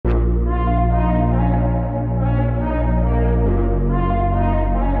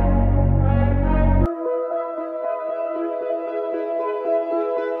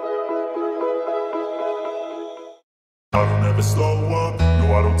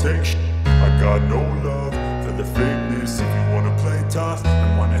take shit. I got no love for the fakeness. If you wanna play tough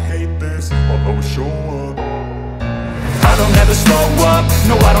and wanna hate this, I'll always show up. I don't ever slow up,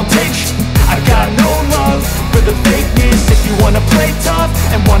 no I don't take shit. I got no love for the fakeness. If you wanna play tough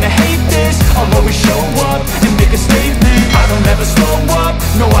and wanna hate this, I'll always show up and make a statement. I don't ever slow up,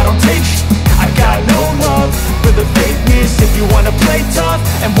 no I don't take shit. I got no love for the fakeness. If you wanna play tough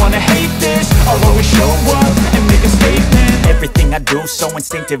and wanna hate this, I'll always show up and make a statement. Everything I do so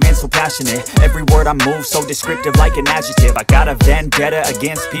instinctive and so passionate. Every word I move so descriptive like an adjective. I got a vendetta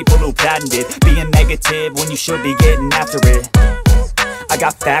against people who patented being negative when you should be getting after it. I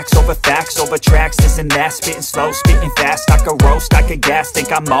got facts over tracks, this and that. Spitting slow, spitting fast. I could roast, I could gas.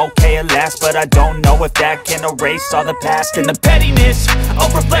 Think I'm okay at last, but I don't know if that can erase all the past. And the pettiness, a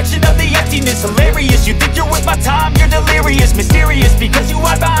reflection of the emptiness. Hilarious, you think you're worth my time, you're delirious. Mysterious, because you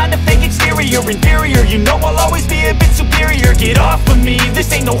hide behind a fake exterior. Inferior, you know I'll always be a bit superior. Get off of me,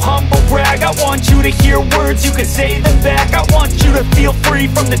 this ain't no humble brag. I want you to hear words, you can say them back. I want you to feel free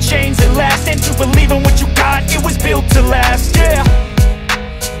from the chains that last, and to believe in what you got, it was built to last, yeah.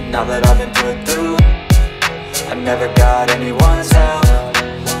 Now that I've been put through, I never got anyone's help.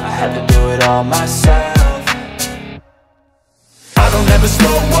 I had to do it all myself. I don't ever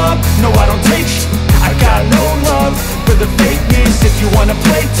slow up, no I don't take shit. I got no love for the fakeness. If you wanna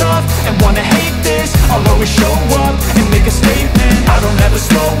play tough and wanna hate this, I'll always show up and make a statement. I don't ever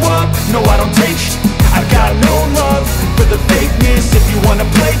slow up, no I don't take shit. I got no love for the fakeness. If you wanna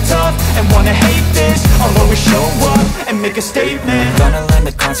play tough and wanna hate this, I'll always show up and make a statement. Gonna learn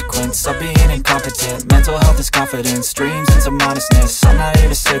the consequence of being incompetent. Mental health is confidence, dreams and some honestness. I'm not here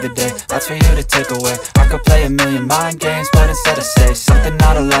to save the day, that's for you to take away. I could play a million mind games, but instead I say something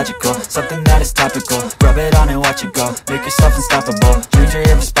not illogical, something that is topical. Rub it on and watch it go, make yourself unstoppable. Dreams are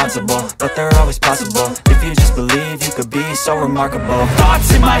irresponsible, but they're always possible. If you just believe, you could be so remarkable.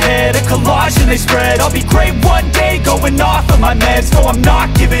 Thoughts in my head, a collage and they spread. I'll be great one day, going off of my meds. No, I'm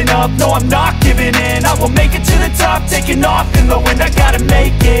not giving up, no, I'm not giving in. I will make it to the top, taking off in the wind. I gotta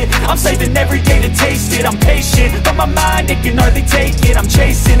make it, I'm saving every day to taste it. I'm patient, but my mind, it can hardly take it. I'm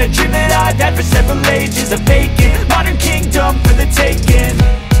chasing a dream that I've had for several ages. A vacant, modern kingdom for the taking.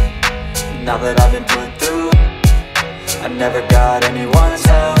 Now that I've been put through, I never got anyone's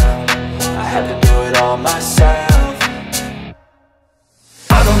help. I had to do it all myself.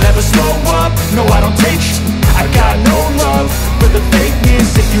 I don't ever slow up, no I don't take shit. I got no love for the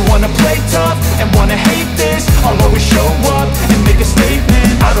fakeness. If you wanna play tough and wanna hate this, I'll always show up and make a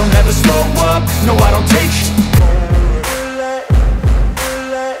statement. I don't ever slow up, no I don't take shit.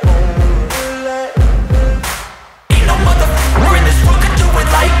 Ain't no motherfucker in this world could do it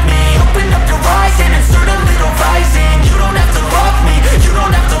like me. Open up your eyes and insert a little rising. You don't have to love me, you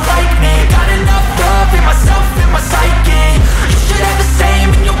don't have to like me. Got enough love in myself, in my psyche. You should have the same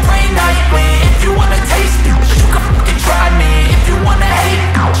in your brain nightly. If you wanna taste me, you can fucking try me. If you wanna hate,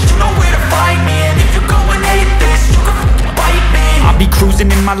 you know where to find me. And if you go and hate this, you can fucking bite me. I'll be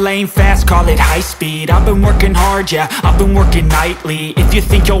cruising in my lane fast, call it high speed. I've been working hard, yeah, I've been working nightly. If you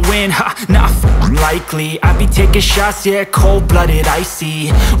think you'll win, ha, not likely. I be taking shots, yeah, cold-blooded,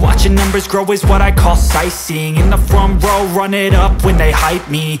 icy. Watching numbers grow is what I call sightseeing. In the front row, run it up when they hype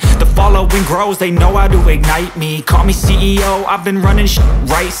me. The following grows, they know how to ignite me. Call me CEO, I've been running shit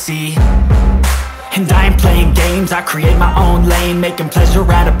right, see. And I ain't playing games, I create my own lane, making pleasure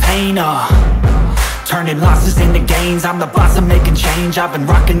out of pain, turning losses into gains. I'm the boss, I'm making change. I've been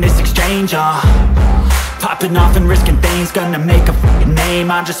rocking this exchange, popping off and risking things. Gonna make a fucking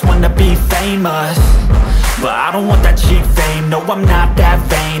name, I just wanna be famous. But I don't want that cheap fame, no I'm not that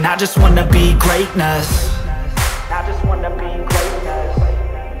vain. I just wanna be greatness. I just wanna be greatness.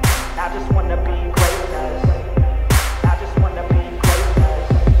 I just wanna be greatness.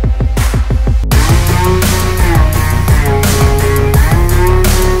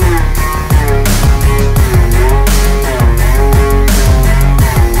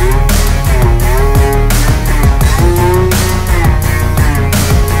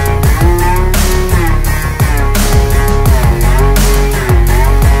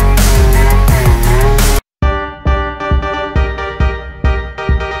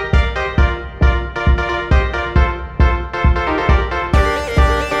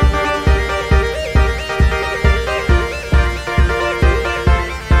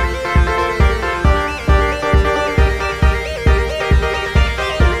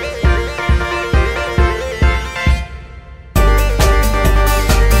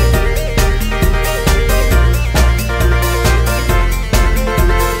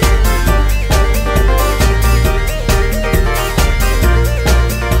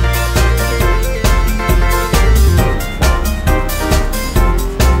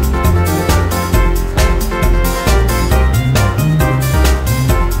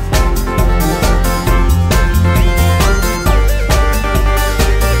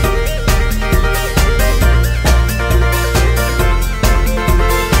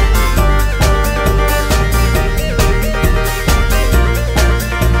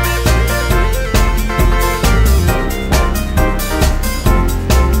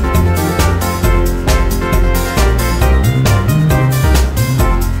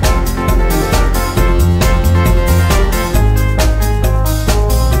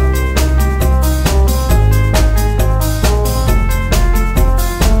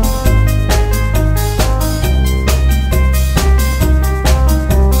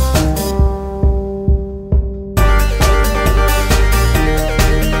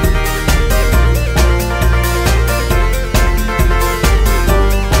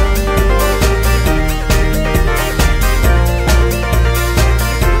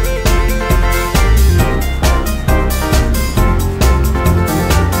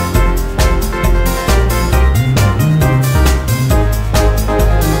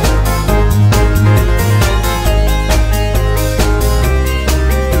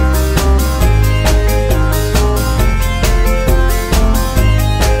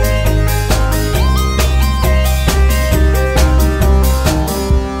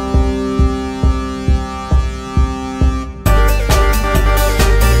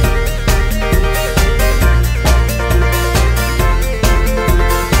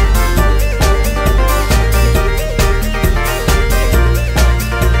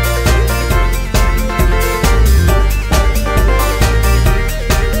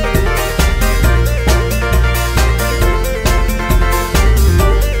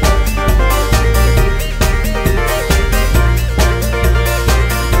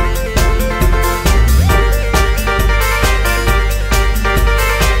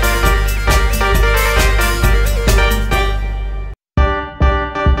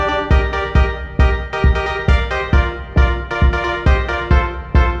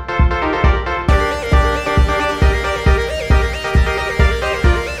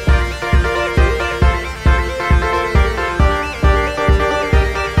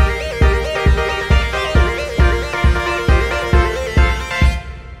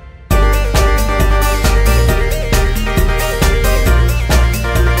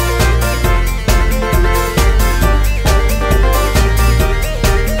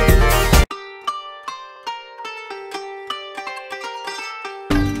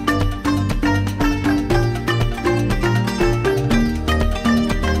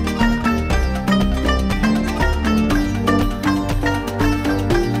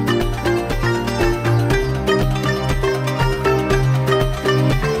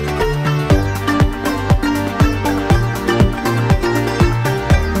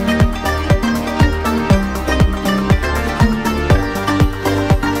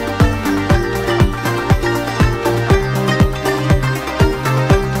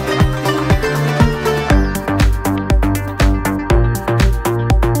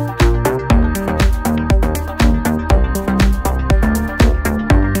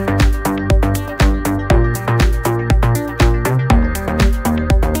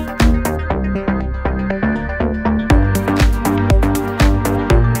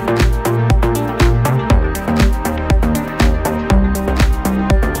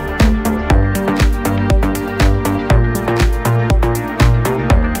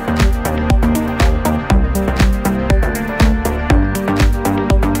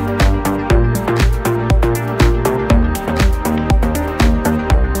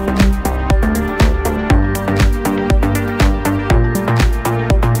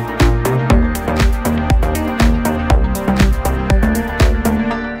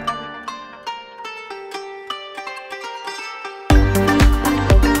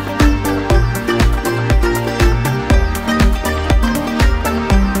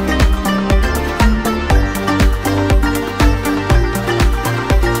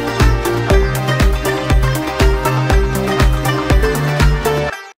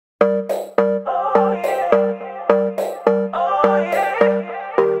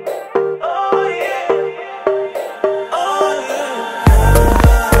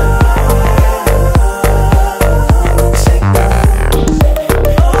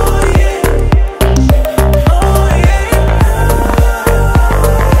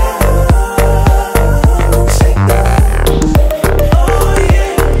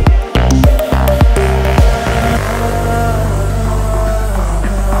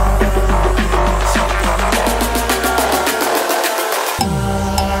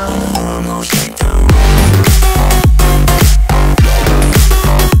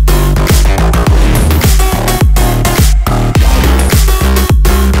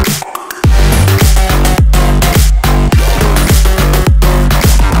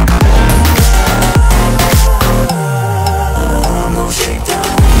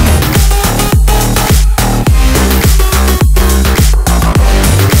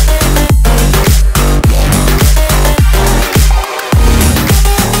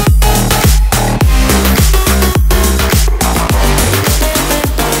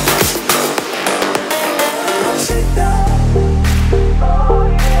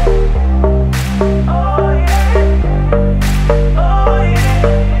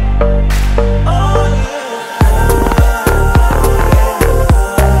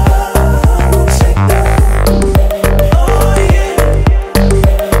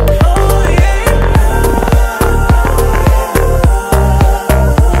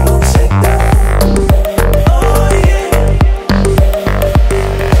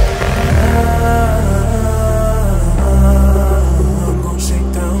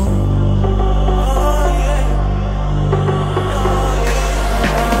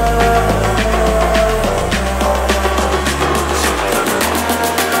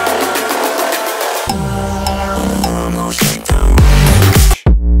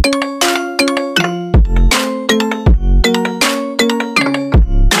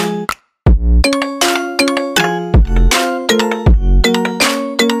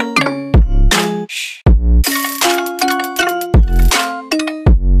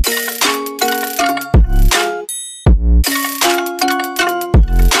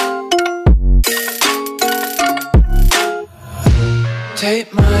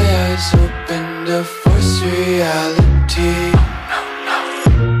 eyes open to force reality.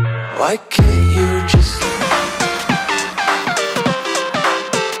 Why can't